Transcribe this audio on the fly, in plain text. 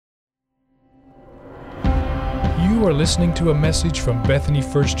You are listening to a message from Bethany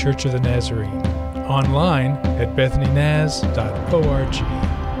First Church of the Nazarene, online at bethanynaz.org.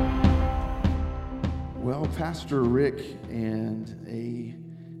 Well, Pastor Rick and a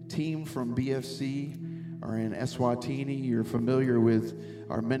team from BFC are in Eswatini. You're familiar with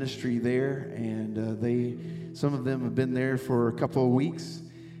our ministry there, and some of them have been there for a couple of weeks,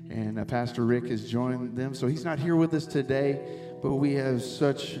 and Pastor Rick has joined them. So he's not here with us today, but we have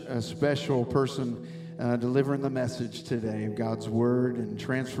such a special person delivering the message today of God's Word and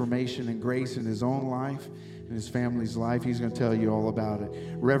transformation and grace in his own life and his family's life. He's going to tell you all about it.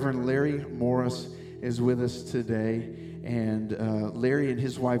 Reverend Larry Morris is with us today, and Larry and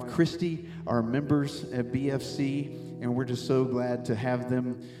his wife Christy are members at BFC, and we're just so glad to have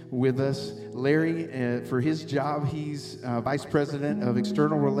them with us. Larry, for his job, he's Vice President of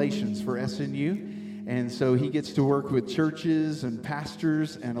External Relations for SNU. And so he gets to work with churches and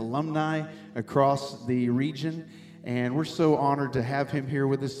pastors and alumni across the region. And we're so honored to have him here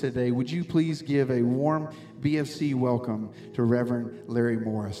with us today. Would you please give a warm BFC welcome to Reverend Larry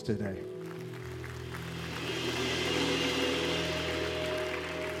Morris today?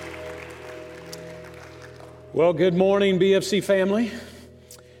 Well, good morning, BFC family.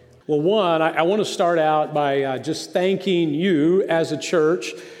 Well, I want to start out by just thanking you as a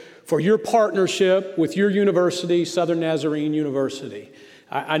church for your partnership with your university, Southern Nazarene University.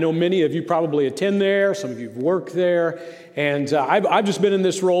 I know many of you probably attend there, some of you have worked there, and I've just been in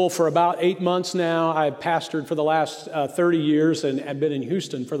this role for about 8 months now. I've pastored for the last 30 years and I've been in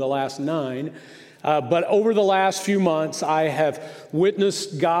Houston for the last 9. But over the last few months, I have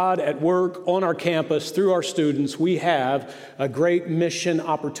witnessed God at work on our campus through our students. We have a great mission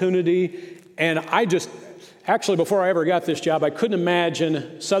opportunity, and Actually, before I ever got this job, I couldn't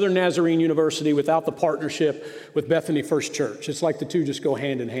imagine Southern Nazarene University without the partnership with Bethany First Church. It's like the two just go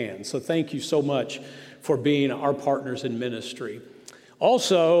hand in hand. So thank you so much for being our partners in ministry.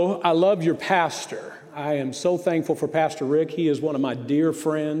 Also, I love your pastor. I am so thankful for Pastor Rick. He is one of my dear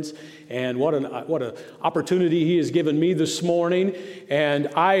friends, and what an opportunity he has given me this morning. And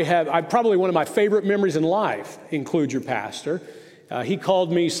I probably one of my favorite memories in life include your pastor. He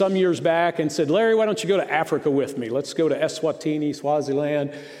called me some years back and said, "Larry, why don't you go to Africa with me? Let's go to Eswatini,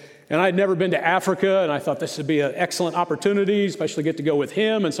 Swaziland." And I'd never been to Africa, and I thought this would be an excellent opportunity, especially get to go with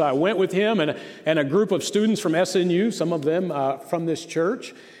him. And so I went with him and a group of students from SNU, some of them from this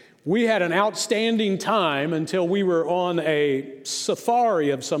church. We had an outstanding time until we were on a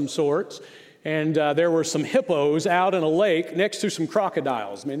safari of some sorts, and there were some hippos out in a lake next to some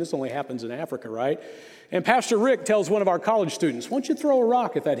crocodiles. I mean, this only happens in Africa, right? And Pastor Rick tells one of our college students, "Why don't you throw a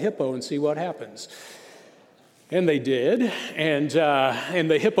rock at that hippo and see what happens?" And they did, and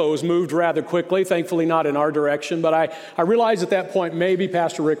the hippos moved rather quickly, thankfully not in our direction. But I realized at that point maybe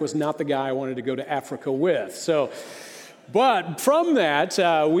Pastor Rick was not the guy I wanted to go to Africa with. But from that,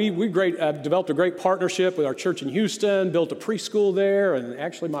 we developed a great partnership with our church in Houston, built a preschool there, and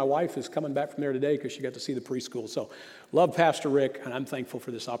actually my wife is coming back from there today because she got to see the preschool. So love Pastor Rick, and I'm thankful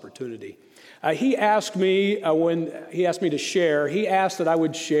for this opportunity. He asked me to share, he asked that I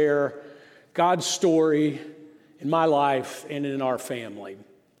would share God's story in my life and in our family.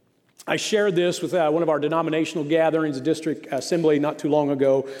 I shared this with one of our denominational gatherings, a district assembly, not too long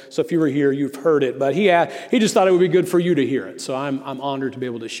ago. So if you were here, you've heard it. But he just thought it would be good for you to hear it. So I'm honored to be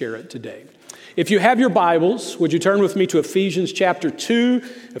able to share it today. If you have your Bibles, would you turn with me to Ephesians chapter 2?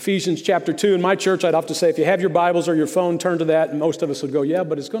 Ephesians chapter 2. In my church, I'd have to say, if you have your Bibles or your phone, turn to that. And most of us would go, "Yeah,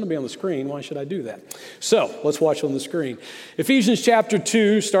 but it's going to be on the screen. Why should I do that?" So let's watch on the screen. Ephesians chapter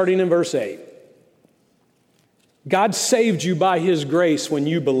 2, starting in verse 8. God saved you by his grace when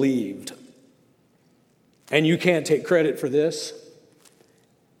you believed. And you can't take credit for this.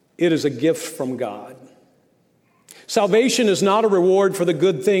 It is a gift from God. Salvation is not a reward for the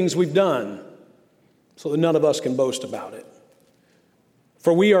good things we've done, so that none of us can boast about it.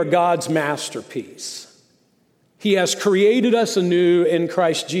 For we are God's masterpiece. He has created us anew in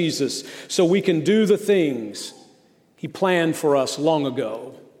Christ Jesus so we can do the things he planned for us long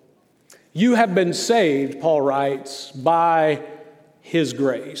ago. You have been saved, Paul writes, by his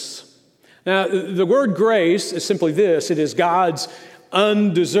grace. Now, the word grace is simply this. It is God's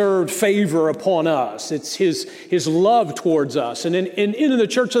undeserved favor upon us. It's his love towards us. And in the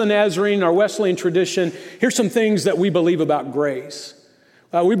Church of the Nazarene, our Wesleyan tradition, here's some things that we believe about grace.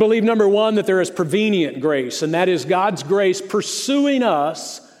 We believe, number one, that there is prevenient grace, and that is God's grace pursuing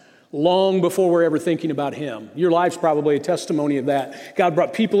us long before we're ever thinking about him. Your life's probably a testimony of that. God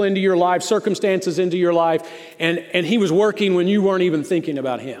brought people into your life, circumstances into your life, and he was working when you weren't even thinking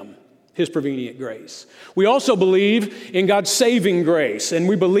about him. His prevenient grace. We also believe in God's saving grace, and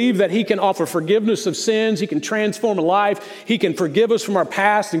we believe that He can offer forgiveness of sins, He can transform a life, He can forgive us from our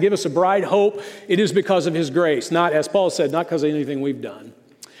past and give us a bright hope. It is because of His grace, not, as Paul said, not because of anything we've done.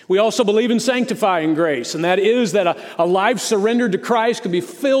 We also believe in sanctifying grace, and that is that a life surrendered to Christ can be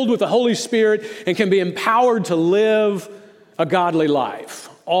filled with the Holy Spirit and can be empowered to live a godly life,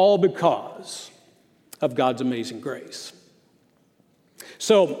 all because of God's amazing grace.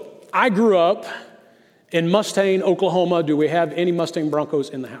 So, I grew up in Mustang, Oklahoma. Do we have any Mustang Broncos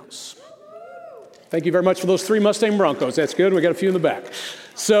in the house? Thank you very much for those 3 Mustang Broncos. That's good. We got a few in the back.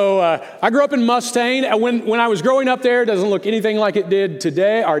 So I grew up in Mustang. When I was growing up there, it doesn't look anything like it did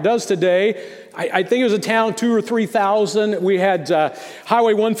today, or does today. I think it was a town 2,000 or 3,000. We had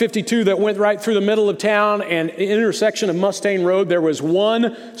Highway 152 that went right through the middle of town, and the intersection of Mustang Road, there was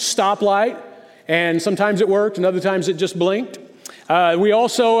one stoplight, and sometimes it worked, and other times it just blinked. We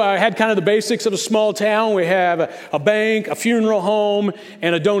also had kind of the basics of a small town. We have a bank, a funeral home,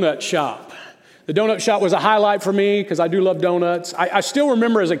 and a donut shop. The donut shop was a highlight for me because I do love donuts. I still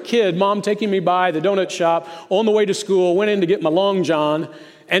remember as a kid, Mom taking me by the donut shop on the way to school, went in to get my Long John,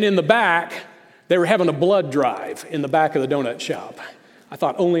 and in the back, they were having a blood drive in the back of the donut shop. I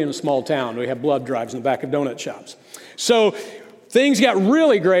thought only in a small town do we have blood drives in the back of donut shops. So things got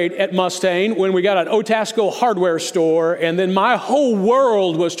really great at Mustang when we got an Otasco hardware store, and then my whole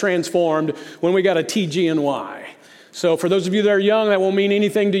world was transformed when we got a TG&Y. So for those of you that are young, that won't mean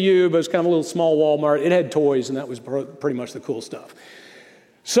anything to you, but it's kind of a little small Walmart. It had toys, and that was pretty much the cool stuff.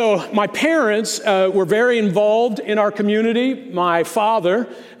 So my parents were very involved in our community. My father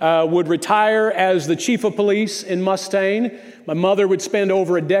would retire as the chief of police in Mustang. My mother would spend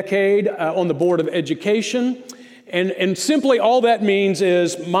over a decade on the Board of Education. And simply all that means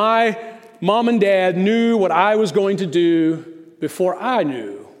is my mom and dad knew what I was going to do before I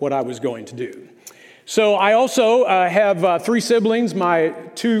knew what I was going to do. So I also have 3 siblings, my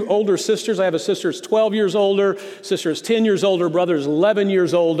 2 older sisters. I have a sister who's 12 years older, sister is 10 years older, brother is 11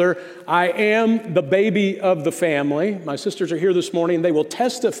 years older. I am the baby of the family. My sisters are here this morning. They will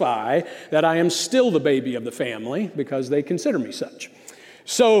testify that I am still the baby of the family because they consider me such.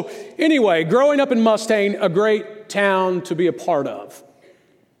 So anyway, growing up in Mustang, a great town to be a part of.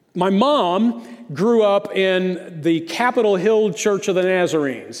 My mom grew up in the Capitol Hill Church of the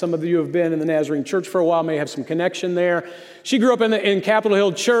Nazarene. Some of you have been in the Nazarene Church for a while, may have some connection there. She grew up in Capitol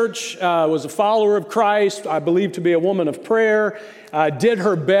Hill Church, was a follower of Christ, I believe to be a woman of prayer, did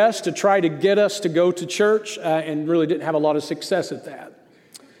her best to try to get us to go to church, and really didn't have a lot of success at that.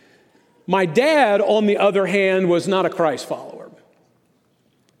 My dad, on the other hand, was not a Christ follower.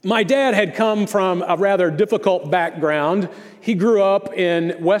 My dad had come from a rather difficult background. He grew up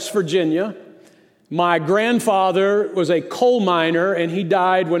in West Virginia. My grandfather was a coal miner, and he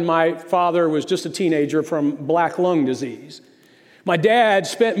died when my father was just a teenager from black lung disease. My dad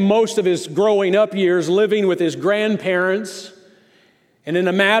spent most of his growing up years living with his grandparents, and in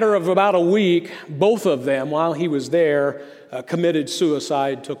a matter of about a week, both of them, while he was there, committed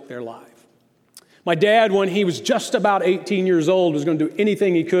suicide, took their life. My dad, when he was just about 18 years old, was going to do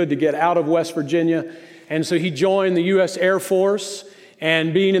anything he could to get out of West Virginia. And so he joined the U.S. Air Force.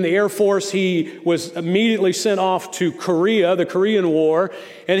 And being in the Air Force, he was immediately sent off to Korea, the Korean War.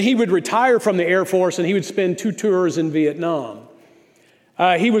 And he would retire from the Air Force, and he would spend 2 tours in Vietnam.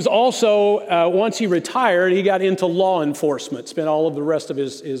 He was also, once he retired, he got into law enforcement, spent all of the rest of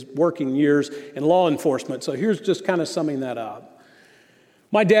his working years in law enforcement. So here's just kind of summing that up.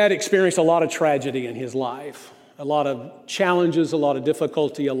 My dad experienced a lot of tragedy in his life, a lot of challenges, a lot of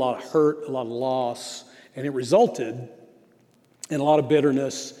difficulty, a lot of hurt, a lot of loss, and it resulted in a lot of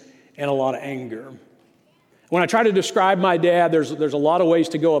bitterness and a lot of anger. When I try to describe my dad, there's a lot of ways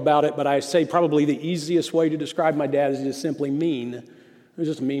to go about it, but I say probably the easiest way to describe my dad is just simply mean. He was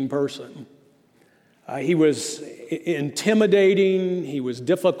just a mean person. He was intimidating. He was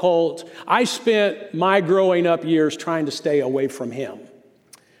difficult. I spent my growing up years trying to stay away from him.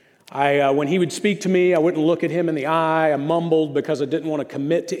 When he would speak to me, I wouldn't look at him in the eye. I mumbled because I didn't want to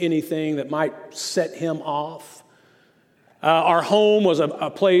commit to anything that might set him off. Our home was a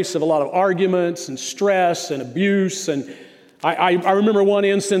place of a lot of arguments and stress and abuse. And I remember one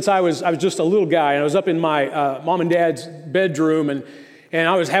instance, I was just a little guy, and I was up in my mom and dad's bedroom, and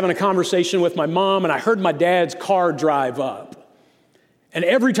I was having a conversation with my mom, and I heard my dad's car drive up. And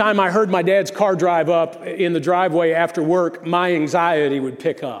every time I heard my dad's car drive up in the driveway after work, my anxiety would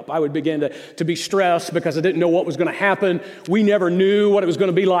pick up. I would begin to be stressed because I didn't know what was going to happen. We never knew what it was going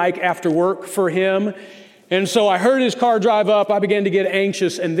to be like after work for him. And so I heard his car drive up. I began to get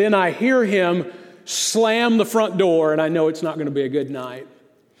anxious. And then I hear him slam the front door, and I know it's not going to be a good night.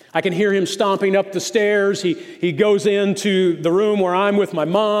 I can hear him stomping up the stairs. He goes into the room where I'm with my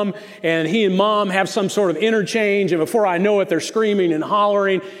mom, and he and mom have some sort of interchange, and before I know it, they're screaming and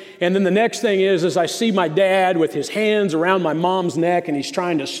hollering. And then the next thing is I see my dad with his hands around my mom's neck, and he's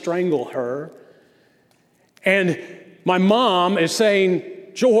trying to strangle her. And my mom is saying,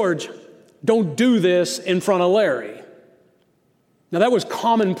 "George, don't do this in front of Larry." Now, that was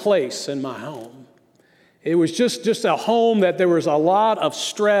commonplace in my home. It was just a home that there was a lot of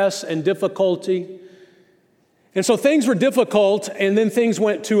stress and difficulty. And so things were difficult, and then things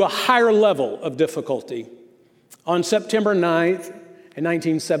went to a higher level of difficulty on September 9th in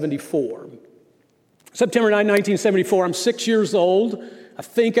 1974. September 9, 1974, I'm 6 years old. I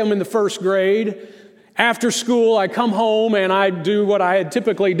think I'm in the first grade. After school, I come home and I do what I had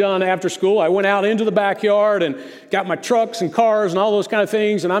typically done after school. I went out into the backyard and got my trucks and cars and all those kind of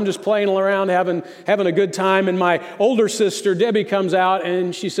things, and I'm just playing around, having a good time. And my older sister, Debbie, comes out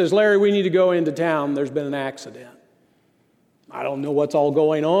and she says, "Larry, we need to go into town. There's been an accident." I don't know what's all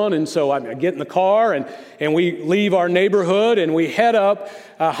going on, and so I get in the car and we leave our neighborhood and we head up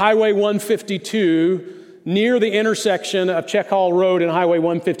Highway 152 near the intersection of Check Hall Road and Highway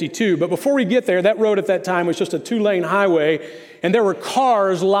 152. But before we get there, that road at that time was just a 2-lane highway, and there were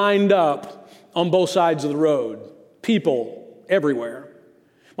cars lined up on both sides of the road, people everywhere.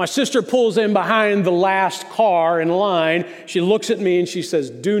 My sister pulls in behind the last car in line. She looks at me and she says,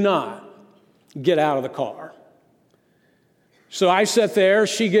 "Do not get out of the car." So I sit there,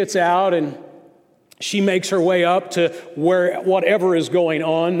 she gets out, and she makes her way up to where whatever is going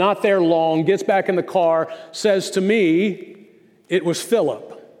on, not there long, gets back in the car, says to me, it was Philip.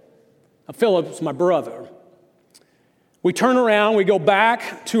 Now, Philip's my brother. We turn around, we go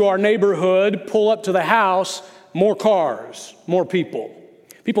back to our neighborhood, pull up to the house, more cars, more people.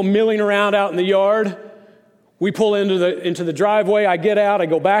 People milling around out in the yard. We pull into the driveway, I get out, I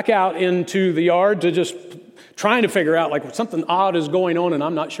go back out into the yard to just trying to figure out like something odd is going on and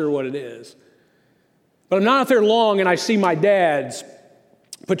I'm not sure what it is. But I'm not there long, and I see my dad's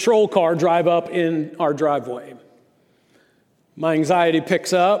patrol car drive up in our driveway. My anxiety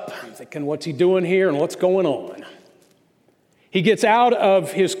picks up. I'm thinking, what's he doing here and what's going on? He gets out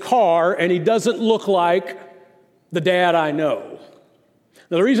of his car, and he doesn't look like the dad I know.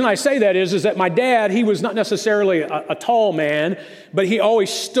 Now, the reason I say that is that my dad, he was not necessarily a tall man, but he always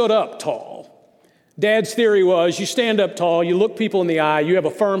stood up tall. Dad's theory was you stand up tall, you look people in the eye, you have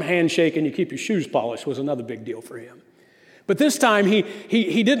a firm handshake, and you keep your shoes polished was another big deal for him. But this time,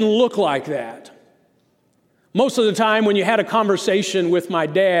 he didn't look like that. Most of the time when you had a conversation with my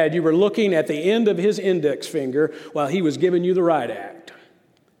dad, you were looking at the end of his index finger while he was giving you the right act.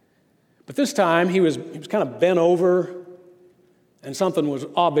 But this time, he was kind of bent over, and something was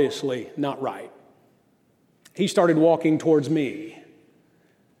obviously not right. He started walking towards me.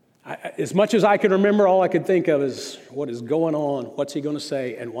 As much as I could remember, all I could think of is, what is going on? What's he going to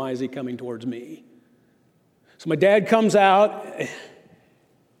say? And why is he coming towards me? So my dad comes out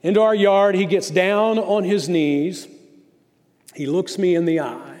into our yard. He gets down on his knees. He looks me in the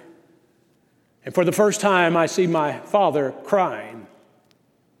eye. And for the first time, I see my father crying.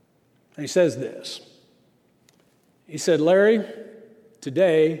 And he says this. He said, "Larry,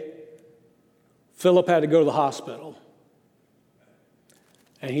 today, Philip had to go to the hospital.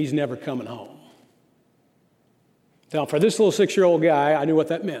 And he's never coming home." Now, for this little 6-year-old guy, I knew what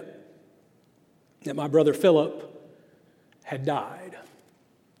that meant. That my brother Philip had died.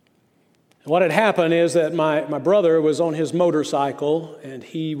 And what had happened is that my brother was on his motorcycle, and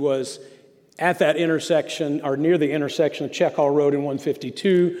he was at that intersection, or near the intersection of Check Hall Road and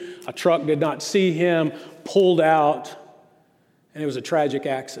 152. A truck did not see him, pulled out, and it was a tragic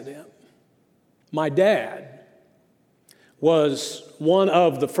accident. My dad was one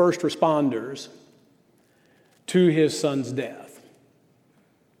of the first responders to his son's death.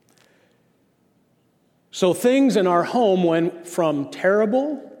 So things in our home went from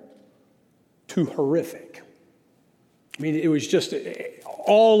terrible to horrific. I mean, it was just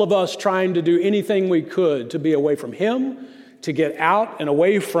all of us trying to do anything we could to be away from him, to get out and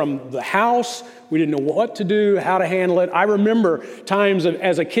away from the house. We didn't know what to do, how to handle it. I remember times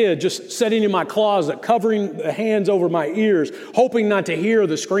as a kid just sitting in my closet, covering the hands over my ears, hoping not to hear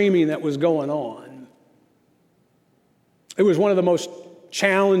the screaming that was going on. It was one of the most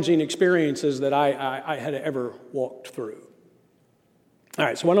challenging experiences that I had ever walked through. All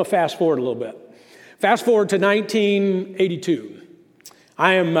right, so I want to fast forward a little bit. Fast forward to 1982.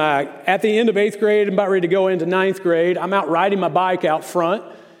 I am at the end of 8th grade. I'm about ready to go into 9th grade. I'm out riding my bike out front.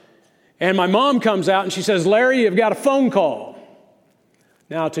 And my mom comes out and she says, "Larry, you've got a phone call."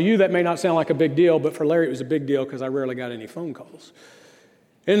 Now, to you, that may not sound like a big deal, but for Larry, it was a big deal because I rarely got any phone calls.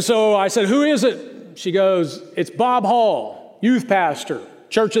 And so I said, who is it? She goes, it's Bob Hall, youth pastor,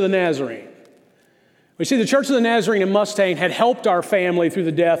 Church of the Nazarene. We see the Church of the Nazarene in Mustang had helped our family through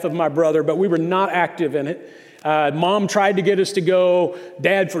the death of my brother, but we were not active in it. Mom tried to get us to go.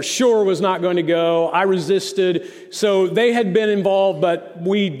 Dad for sure was not going to go. I resisted. So they had been involved, but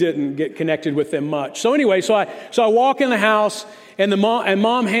we didn't get connected with them much. So anyway, so I walk in the house, and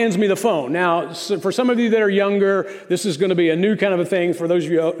mom hands me the phone. Now, for some of you that are younger, this is going to be a new kind of a thing. For those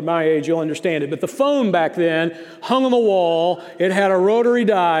of you my age, you'll understand it. But the phone back then hung on the wall. It had a rotary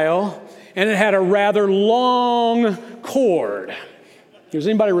dial, and it had a rather long cord. Does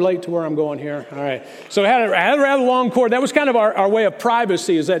anybody relate to where I'm going here? All right. So it had a rather long cord. That was kind of our way of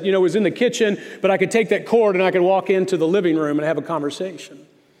privacy, is that, it was in the kitchen, but I could take that cord and I could walk into the living room and have a conversation.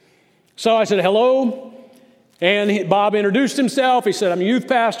 So I said, hello. And Bob introduced himself. He said, I'm a youth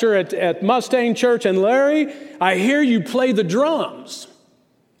pastor at Mustang Church. And Larry, I hear you play the drums.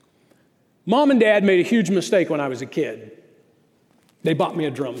 Mom and Dad made a huge mistake when I was a kid. They bought me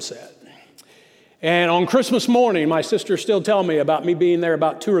a drum set. And on Christmas morning, my sister still tells me about me being there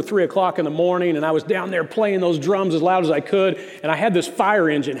about 2 or 3 o'clock in the morning, and I was down there playing those drums as loud as I could, and I had this fire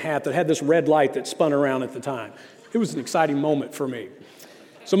engine hat that had this red light that spun around at the time. It was an exciting moment for me.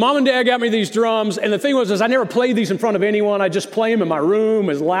 So Mom and Dad got me these drums, and the thing was I never played these in front of anyone. I just played them in my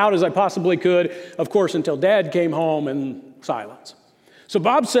room as loud as I possibly could, of course, until Dad came home and silence. So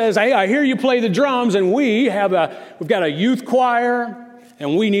Bob says, hey, I hear you play the drums, and we've got a youth choir,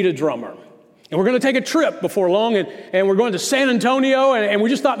 and we need a drummer. And we're going to take a trip before long, and we're going to San Antonio, and we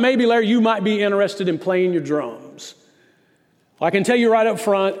just thought maybe, Larry, you might be interested in playing your drums. Well, I can tell you right up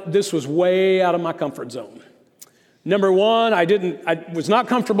front, this was way out of my comfort zone. Number one, I was not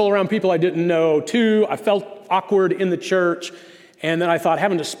comfortable around people I didn't know. Two, I felt awkward in the church, and then I thought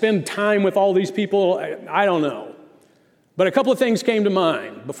having to spend time with all these people, I don't know. But a couple of things came to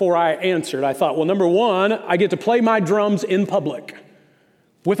mind before I answered. I thought, well, number one, I get to play my drums in public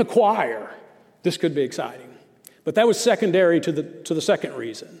with a choir. This could be exciting. But that was secondary to the second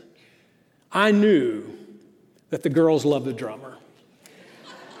reason. I knew that the girls loved the drummer.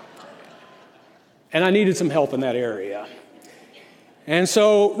 And I needed some help in that area. And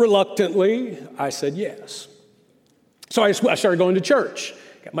so reluctantly, I said yes. So I started going to church.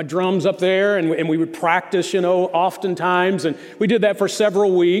 Got my drums up there, and we would practice, oftentimes. And we did that for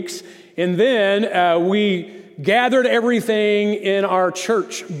several weeks. And then we gathered everything in our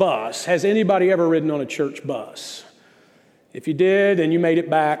church bus. Has anybody ever ridden on a church bus? If you did and you made it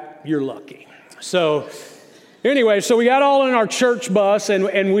back, you're lucky. So anyway, so we got all in our church bus,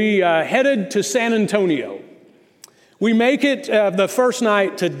 and we headed to San Antonio. We make it the first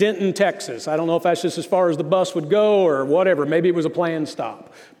night to Denton, Texas. I don't know if that's just as far as the bus would go or whatever. Maybe it was a planned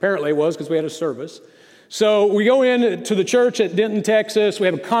stop. Apparently it was, because we had a service. So we go in to the church at Denton, Texas. We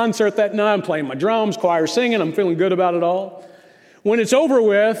have a concert that night. I'm playing my drums, choir singing. I'm feeling good about it all. When it's over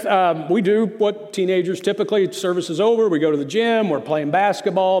with, we do what teenagers typically, service is over. We go to the gym. We're playing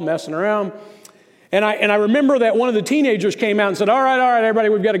basketball, messing around. And I remember that one of the teenagers came out and said, all right, everybody,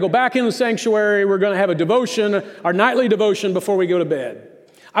 we've got to go back in the sanctuary. We're going to have a devotion, our nightly devotion before we go to bed.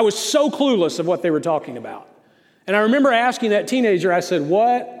 I was so clueless of what they were talking about. And I remember asking that teenager, I said,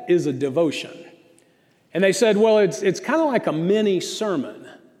 what is a devotion? And they said, well, it's kind of like a mini sermon.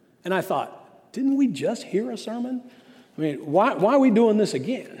 And I thought, didn't we just hear a sermon? I mean, why are we doing this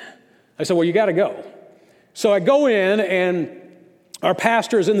again? I said, well, you got to go. So I go in, and our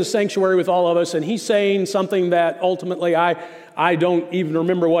pastor is in the sanctuary with all of us, and he's saying something that ultimately I don't even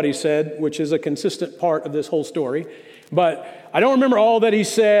remember what he said, which is a consistent part of this whole story. But I don't remember all that he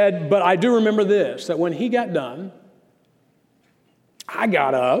said, but I do remember this, that when he got done, I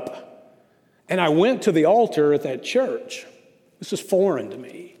got up, and I went to the altar at that church. This is foreign to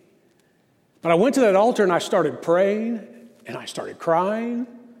me. But I went to that altar and I started praying and I started crying.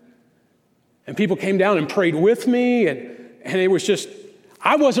 And people came down and prayed with me. And it was just,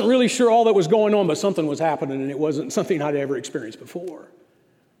 I wasn't really sure all that was going on, but something was happening, and it wasn't something I'd ever experienced before.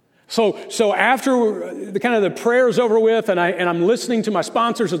 So after the prayer's over with, and I'm listening to my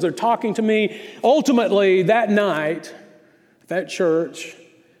sponsors as they're talking to me, ultimately that night at that church,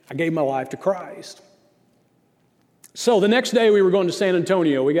 I gave my life to Christ. So the next day we were going to San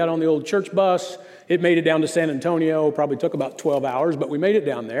Antonio. We got on the old church bus. It made it down to San Antonio. Probably took about 12 hours, but we made it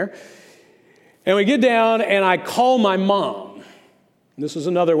down there. And we get down, and I call my mom. This is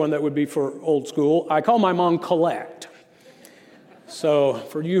another one that would be for old school. I call my mom Collect. So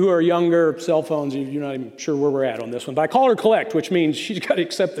for you who are younger, cell phones, you're not even sure where we're at on this one. But I call her Collect, which means she's got to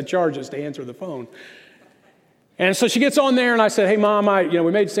accept the charges to answer the phone. And so she gets on there, and I said, hey, Mom,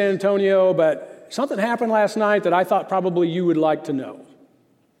 we made San Antonio, but something happened last night that I thought probably you would like to know.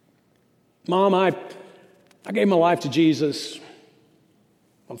 Mom, I gave my life to Jesus.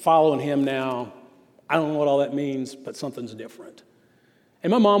 I'm following him now. I don't know what all that means, but something's different.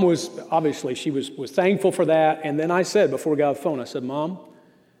 And my mom was, obviously, she was thankful for that. And then I said, before we got off the phone, I said, Mom,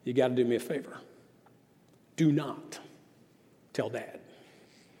 you got to do me a favor. Do not tell Dad.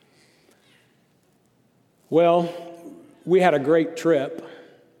 Well, we had a great trip.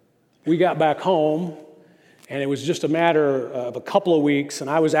 We got back home, and it was just a matter of a couple of weeks, and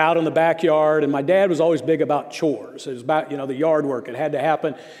I was out in the backyard, and my dad was always big about chores. It was about, the yard work. It had to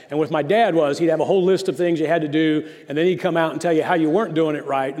happen. And with my dad he'd have a whole list of things you had to do, and then he'd come out and tell you how you weren't doing it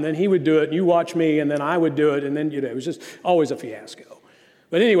right, and then he would do it, and you watch me, and then I would do it, and then, it was just always a fiasco.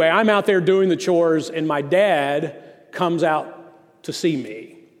 But anyway, I'm out there doing the chores, and my dad comes out to see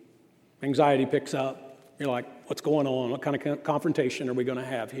me. Anxiety picks up. You're like, what's going on? What kind of confrontation are we going to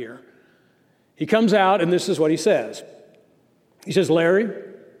have here? He comes out, and this is what he says. He says, Larry,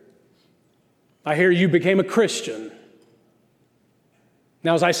 I hear you became a Christian.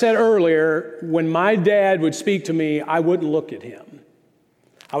 Now, as I said earlier, when my dad would speak to me, I wouldn't look at him.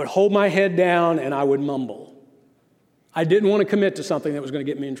 I would hold my head down, and I would mumble. I didn't want to commit to something that was going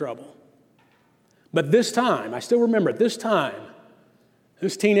to get me in trouble. But this time, I still remember it, this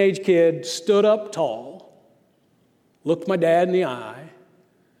teenage kid stood up tall, looked my dad in the eye,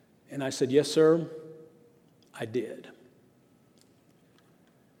 and I said, yes, sir, I did.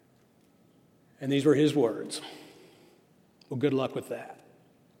 And these were his words. Well, good luck with that.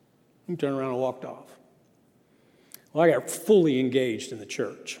 He turned around and walked off. Well, I got fully engaged in the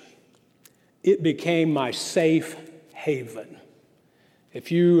church. It became my safe haven. If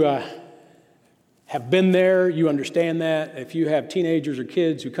you have been there, you understand that. If you have teenagers or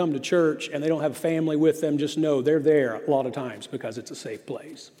kids who come to church and they don't have a family with them, just know they're there a lot of times because it's a safe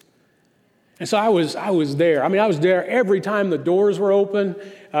place. And so I was there. I was there every time the doors were open,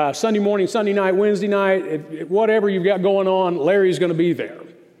 Sunday morning, Sunday night, Wednesday night, whatever you've got going on, Larry's going to be there.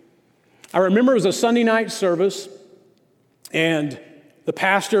 I remember it was a Sunday night service, and the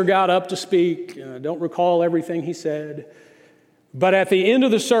pastor got up to speak. I don't recall everything he said. But at the end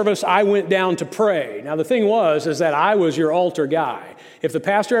of the service, I went down to pray. Now, the thing is that I was your altar guy. If the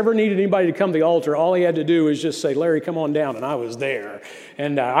pastor ever needed anybody to come to the altar, all he had to do was just say, Larry, come on down, and I was there.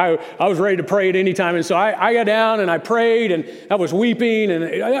 And I was ready to pray at any time. And so I got down, and I prayed, and I was weeping,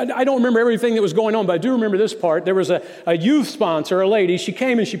 and I don't remember everything that was going on, but I do remember this part. There was a youth sponsor, a lady. She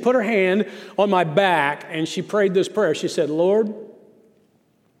came, and she put her hand on my back, and she prayed this prayer. She said, Lord,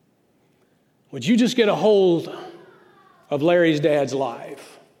 would you just get a hold of Larry's dad's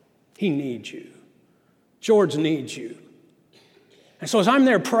life? He needs you. George needs you. And so as I'm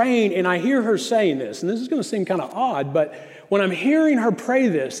there praying and I hear her saying this, and this is going to seem kind of odd, but when I'm hearing her pray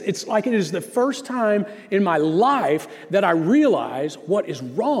this, it's like it is the first time in my life that I realize what is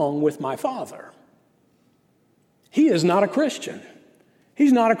wrong with my father. He is not a Christian.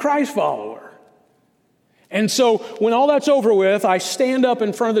 He's not a Christ follower. And so when all that's over with, I stand up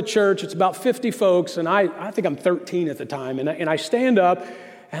in front of the church. It's about 50 folks, and I think I'm 13 at the time. And I stand up,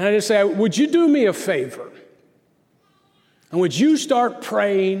 and I just say, would you do me a favor? And would you start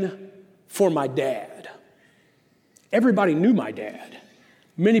praying for my dad? Everybody knew my dad.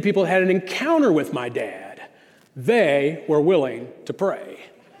 Many people had an encounter with my dad. They were willing to pray.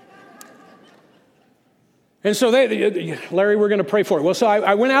 And so Larry, we're going to pray for it. Well, so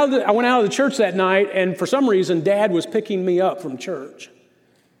I went out of the church that night, and for some reason, Dad was picking me up from church.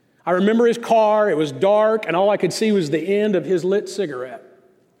 I remember his car. It was dark, and all I could see was the end of his lit cigarette.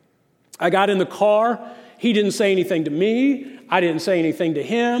 I got in the car. He didn't say anything to me. I didn't say anything to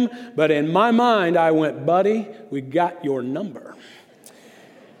him. But in my mind, I went, buddy, we got your number.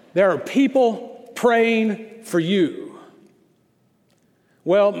 There are people praying for you.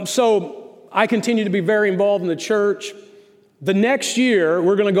 Well, so I continue to be very involved in the church. The next year,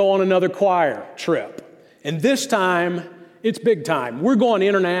 we're going to go on another choir trip. And this time, it's big time. We're going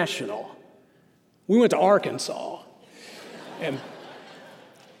international. We went to Arkansas.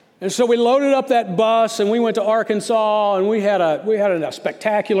 And so we loaded up that bus, and we went to Arkansas, and we had a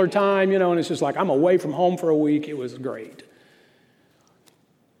spectacular time, and it's just like, I'm away from home for a week. It was great.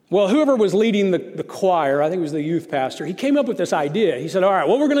 Well, whoever was leading the choir, I think it was the youth pastor, he came up with this idea. He said, all right,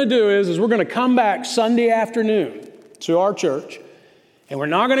 what we're going to do is we're going to come back Sunday afternoon to our church, and we're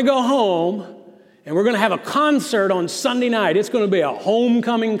not going to go home, and we're going to have a concert on Sunday night. It's going to be a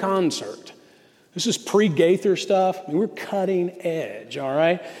homecoming concert. This is pre-Gaither stuff. We're cutting edge, all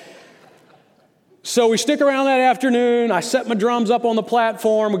right? So we stick around that afternoon. I set my drums up on the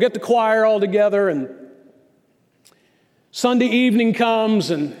platform. We get the choir all together, and Sunday evening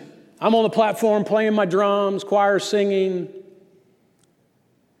comes, and I'm on the platform playing my drums, choir singing.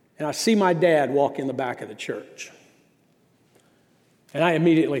 and I see my dad walk in the back of the church. And I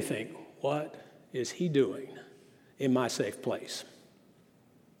immediately think, what is he doing in my safe place?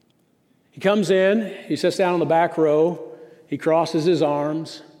 He comes in, he sits down on the back row, he crosses his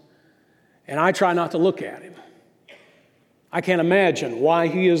arms, and I try not to look at him. I can't imagine why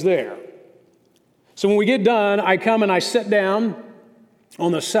he is there. So when we get done, I come and I sit down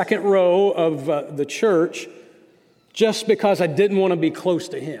on the second row of the church just because I didn't want to be close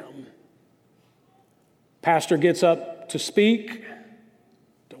to him. Pastor gets up to speak.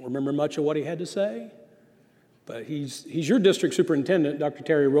 Don't remember much of what he had to say, but he's your district superintendent, Dr.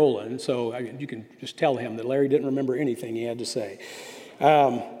 Terry Rowland, so you can just tell him that Larry didn't remember anything he had to say.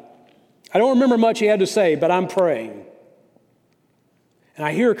 I don't remember much he had to say, but I'm praying. And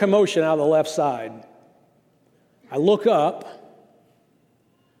I hear a commotion out of the left side. I look up,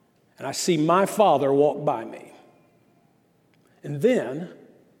 and I see my father walk by me. And then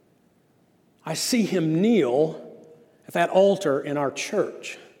I see him kneel at that altar in our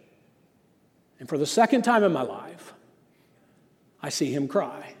church. And for the second time in my life, I see him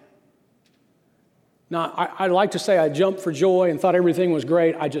cry. Now, I'd like to say I jumped for joy and thought everything was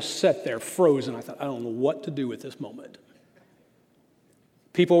great. I just sat there frozen. I thought, I don't know what to do with this moment.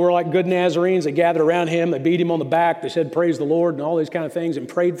 People were like good Nazarenes. They gathered around him. They beat him on the back. They said, praise the Lord and all these kind of things and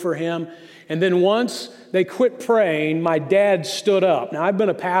prayed for him. And then once they quit praying, my dad stood up. Now, I've been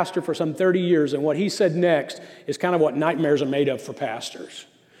a pastor for some 30 years, and what he said next is kind of what nightmares are made of for pastors.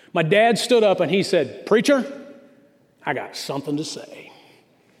 My dad stood up and he said, preacher, I got something to say.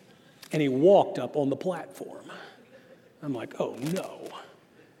 And he walked up on the platform. I'm like, oh no.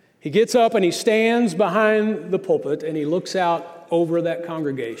 He gets up and he stands behind the pulpit and he looks out over that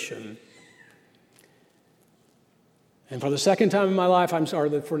congregation. And for the second time in my life, I'm sorry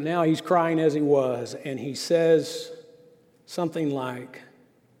that for now he's crying as he was, and he says something like,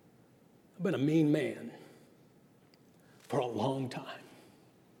 I've been a mean man for a long time.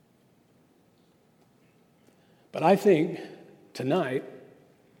 But I think tonight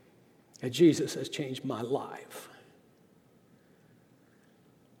that Jesus has changed my life.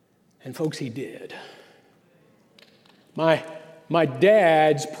 And folks, he did. My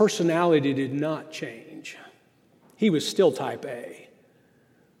dad's personality did not change. He was still type A,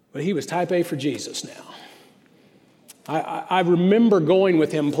 but he was type A for Jesus now. I remember going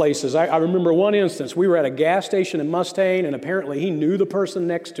with him places. I remember one instance. We were at a gas station in Mustaine, and apparently he knew the person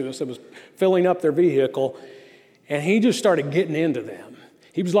next to us that was filling up their vehicle, and he just started getting into them.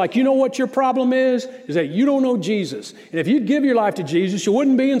 He was like, you know what your problem is that you don't know Jesus. And if you'd give your life to Jesus, you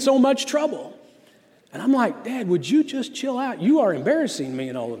wouldn't be in so much trouble. And I'm like, Dad, would you just chill out? You are embarrassing me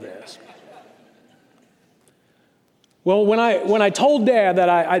in all of this. Well, when I told Dad that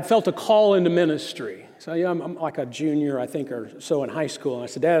I'd felt a call into ministry, so yeah, I'm like a junior, I think, or so in high school, and I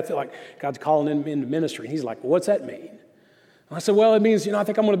said, Dad, I feel like God's calling into ministry. And he's like, well, what's that mean? And I said, well, it means, I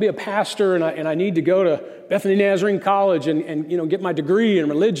think I'm going to be a pastor, and I need to go to Bethany Nazarene College and get my degree in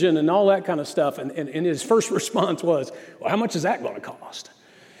religion and all that kind of stuff. And his first response was, well, how much is that going to cost?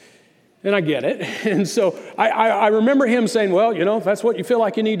 And I get it. And so I remember him saying, well, if that's what you feel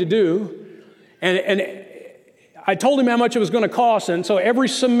like you need to do. And I told him how much it was going to cost. And so every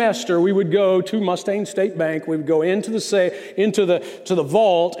semester we would go to Mustaine State Bank. We would go into the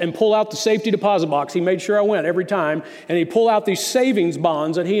vault and pull out the safety deposit box. He made sure I went every time. And he'd pull out these savings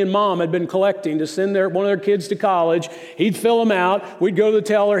bonds that he and Mom had been collecting to send one of their kids to college. He'd fill them out. We'd go to the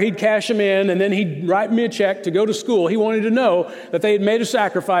teller. He'd cash them in. And then he'd write me a check to go to school. He wanted to know that they had made a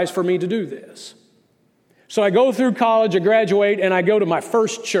sacrifice for me to do this. So I go through college, I graduate, and I go to my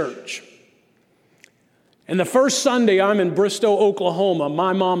first church. And the first Sunday I'm in Bristow, Oklahoma,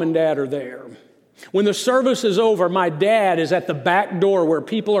 my mom and dad are there. When the service is over, my dad is at the back door where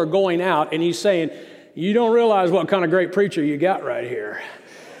people are going out, and he's saying, you don't realize what kind of great preacher you got right here.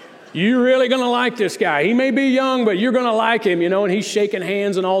 You're really going to like this guy. He may be young, but you're going to like him, and he's shaking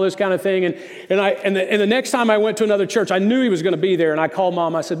hands and all this kind of thing. And the next time I went to another church, I knew he was going to be there, and I called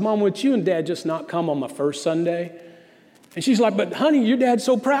Mom. I said, Mom, would you and Dad just not come on my first Sunday? And she's like, but honey, your dad's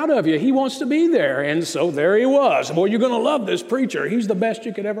so proud of you. He wants to be there. And so there he was. Well, you're going to love this preacher. He's the best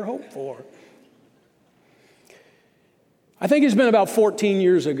you could ever hope for. I think it's been about 14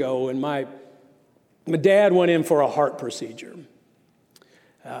 years ago, and my dad went in for a heart procedure.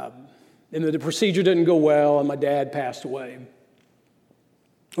 And the procedure didn't go well, and my dad passed away.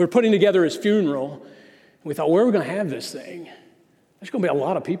 We were putting together his funeral, and we thought, where are we going to have this thing? There's going to be a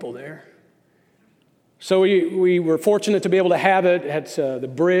lot of people there. So we were fortunate to be able to have it at the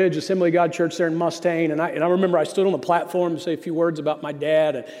Bridge Assembly of God Church there in Mustaine. And I remember I stood on the platform to say a few words about my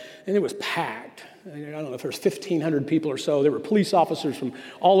dad, and it was packed. I don't know if there's 1,500 people or so. There were police officers from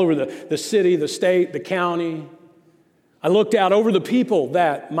all over the city, the state, the county. I looked out over the people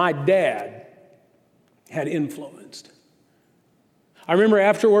that my dad had influenced. I remember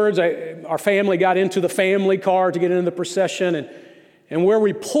afterwards, our family got into the family car to get into the procession, and where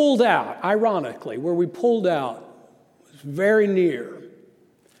we pulled out, ironically, where we pulled out was very near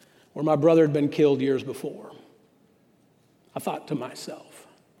where my brother had been killed years before. I thought to myself,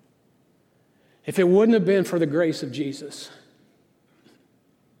 if it wouldn't have been for the grace of Jesus,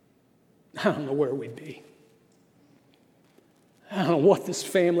 I don't know where we'd be. I don't know what this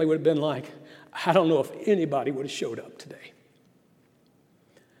family would have been like. I don't know if anybody would have showed up today.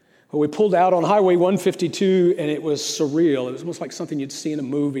 Well, we pulled out on Highway 152, and it was surreal. It was almost like something you'd see in a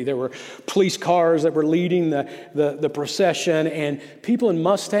movie. There were police cars that were leading the procession, and people in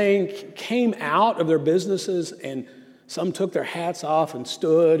Mustang came out of their businesses, and some took their hats off and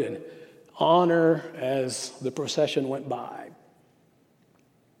stood in honor as the procession went by.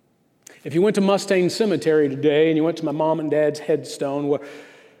 If you went to Mustang Cemetery today and you went to my mom and dad's headstone, where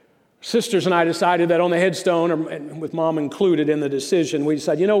sisters and I decided that on the headstone, and with mom included in the decision, we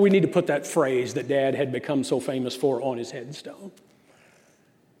decided, we need to put that phrase that dad had become so famous for on his headstone.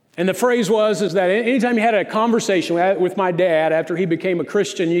 And the phrase is that anytime you had a conversation with my dad after he became a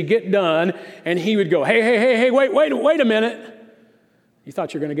Christian, you get done and he would go, hey, wait a minute. You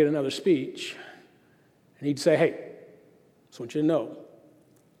thought you were going to get another speech. And he'd say, hey, I just want you to know,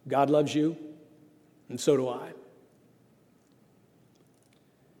 God loves you, and so do I.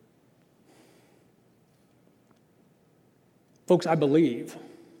 Folks, I believe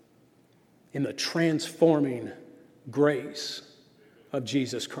in the transforming grace of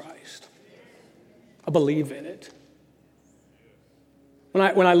Jesus Christ. I believe in it.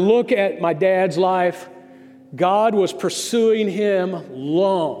 When I look at my dad's life, God was pursuing him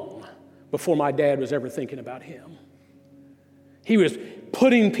long before my dad was ever thinking about him. He was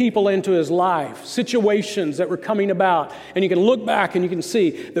putting people into his life, situations that were coming about. And you can look back and you can see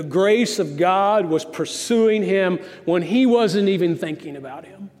the grace of God was pursuing him when he wasn't even thinking about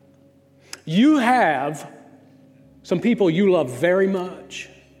him. You have some people you love very much,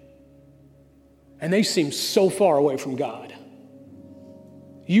 and they seem so far away from God.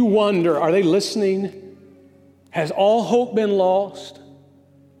 You wonder, are they listening? Has all hope been lost?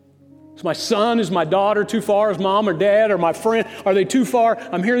 Is my son, is my daughter too far? Is mom or dad or my friend, are they too far?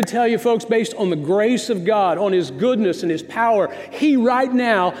 I'm here to tell you, folks, based on the grace of God, on his goodness and his power, he right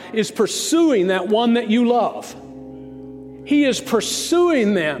now is pursuing that one that you love. He is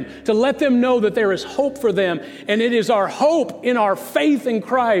pursuing them to let them know that there is hope for them. And it is our hope in our faith in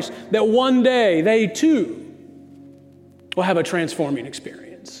Christ that one day they too will have a transforming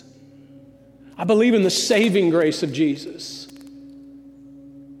experience. I believe in the saving grace of Jesus.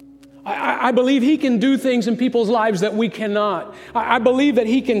 I believe he can do things in people's lives that we cannot. I believe that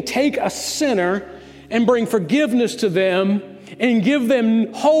he can take a sinner and bring forgiveness to them and give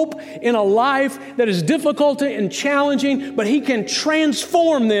them hope in a life that is difficult and challenging, but he can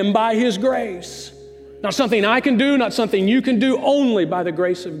transform them by his grace. Not something I can do, not something you can do, only by the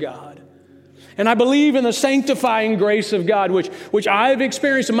grace of God. And I believe in the sanctifying grace of God, which I've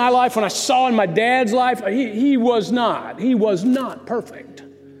experienced in my life. When I saw in my dad's life, he was not perfect,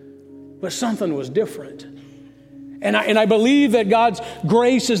 but something was different. And I believe that God's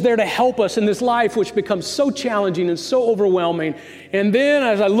grace is there to help us in this life, which becomes so challenging and so overwhelming. And then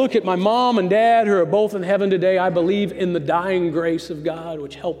as I look at my mom and dad, who are both in heaven today, I believe in the dying grace of God,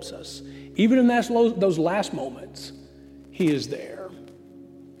 which helps us. Even in those last moments, he is there.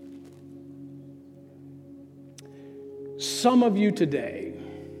 Some of you today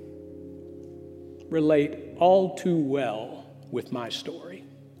relate all too well with my story.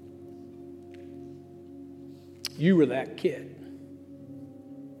 You were that kid.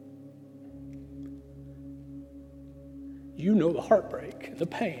 You know the heartbreak and the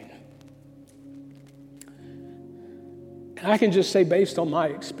pain. And I can just say, based on my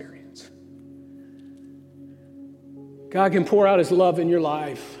experience, God can pour out his love in your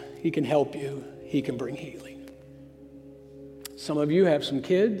life. He can help you. He can bring healing. Some of you have some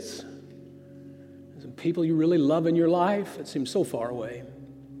kids, some people you really love in your life that seem so far away.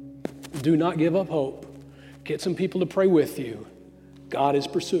 Do not give up hope. Get some people to pray with you. God is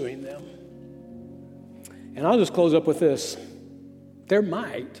pursuing them. And I'll just close up with this. There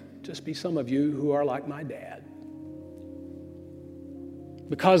might just be some of you who are like my dad.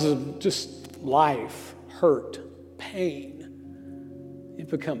 Because of just life, hurt, pain,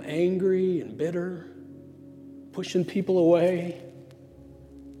 you've become angry and bitter, pushing people away,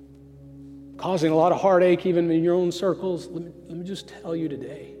 causing a lot of heartache even in your own circles. Let me just tell you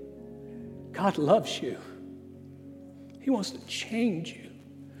today, God loves you. He wants to change you.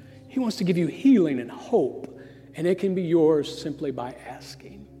 He wants to give you healing and hope, and it can be yours simply by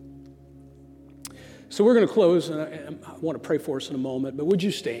asking. So we're going to close, and I want to pray for us in a moment, but would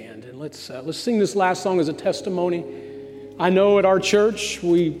you stand and let's sing this last song as a testimony. I know at our church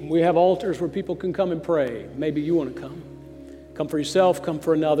we have altars where people can come and pray. Maybe you want to come. Come for yourself, come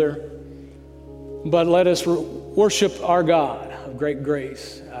for another. But let us worship our God of great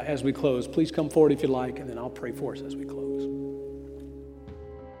grace as we close. Please come forward if you like, and then I'll pray for us as we close.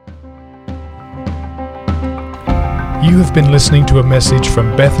 You have been listening to a message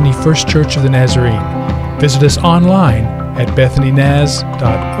from Bethany First Church of the Nazarene. Visit us online at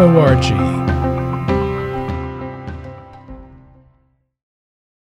bethanynaz.org.